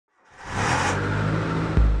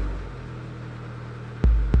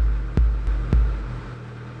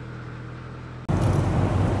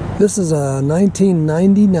This is a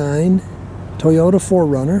 1999 Toyota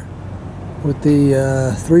 4Runner with the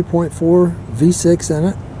 3.4 V6 in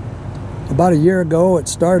it. About a year ago it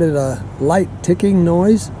started a light ticking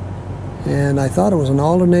noise, and I thought it was an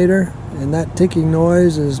alternator, and that ticking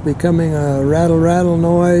noise is becoming a rattle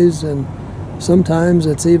noise, and sometimes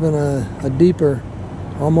it's even a deeper,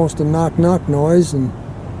 almost a knock noise. And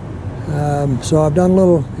so I've done a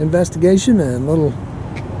little investigation and a little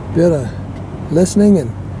bit of listening,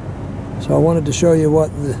 and so I wanted to show you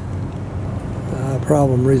what the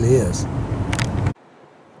problem really is.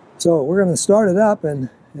 So we're going to start it up and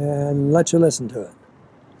let you listen to it.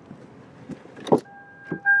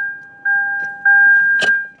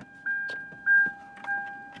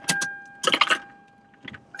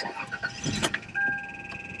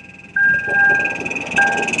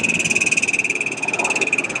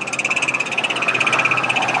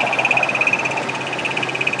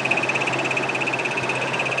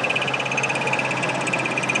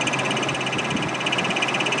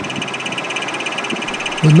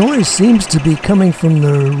 The noise seems to be coming from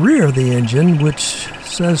the rear of the engine, which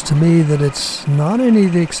says to me that it's not any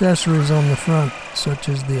of the accessories on the front, such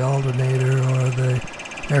as the alternator or the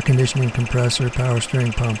air conditioning compressor, power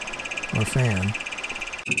steering pump, or fan.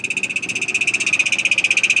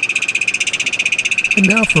 And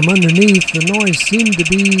now from underneath, the noise seemed to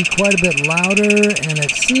be quite a bit louder, and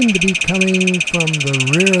it seemed to be coming from the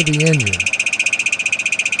rear of the engine.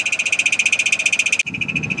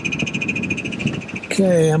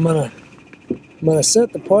 Okay, I'm gonna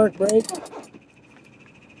set the park brake,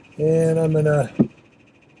 and I'm gonna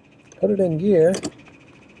put it in gear.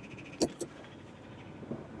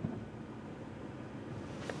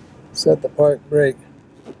 Set the park brake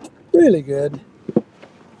really good,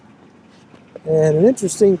 and an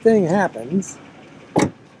interesting thing happens.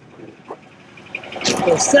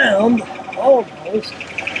 The sound almost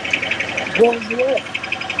goes away.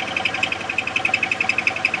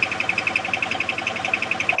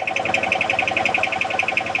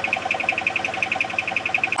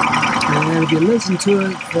 And if you listen to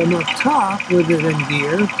it from up top with it in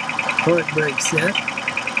gear, park brake set,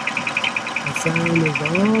 the sound is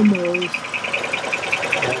almost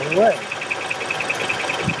gone away.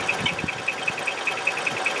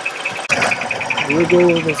 We'll go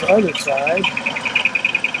over this other side.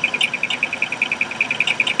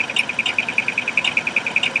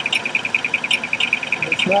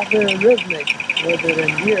 It's not very rhythmic with it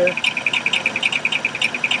in gear.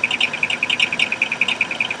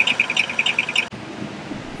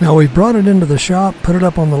 Now we've brought it into the shop, put it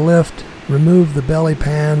up on the lift, removed the belly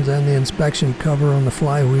pans and the inspection cover on the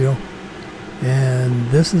flywheel, and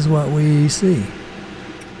this is what we see.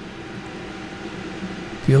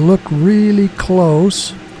 If you look really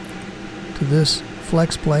close to this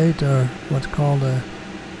flex plate, or what's called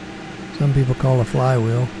some people call a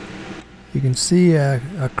flywheel, you can see a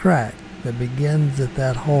crack that begins at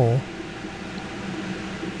that hole,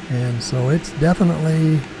 and so it's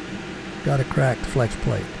definitely got a cracked flex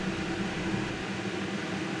plate.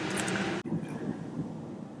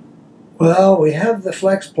 Well, we have the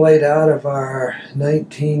flex plate out of our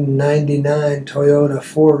 1999 Toyota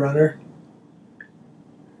 4Runner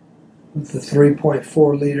with the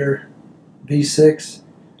 3.4 liter V6.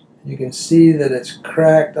 You can see that it's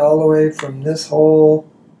cracked all the way from this hole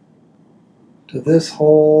to this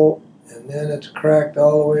hole, and then it's cracked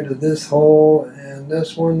all the way to this hole and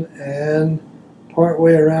this one, and part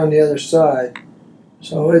way around the other side.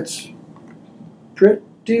 So it's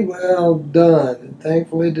pretty well done, and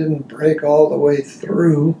thankfully didn't break all the way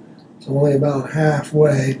through. It's only about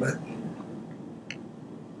halfway, but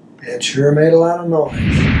it sure made a lot of noise.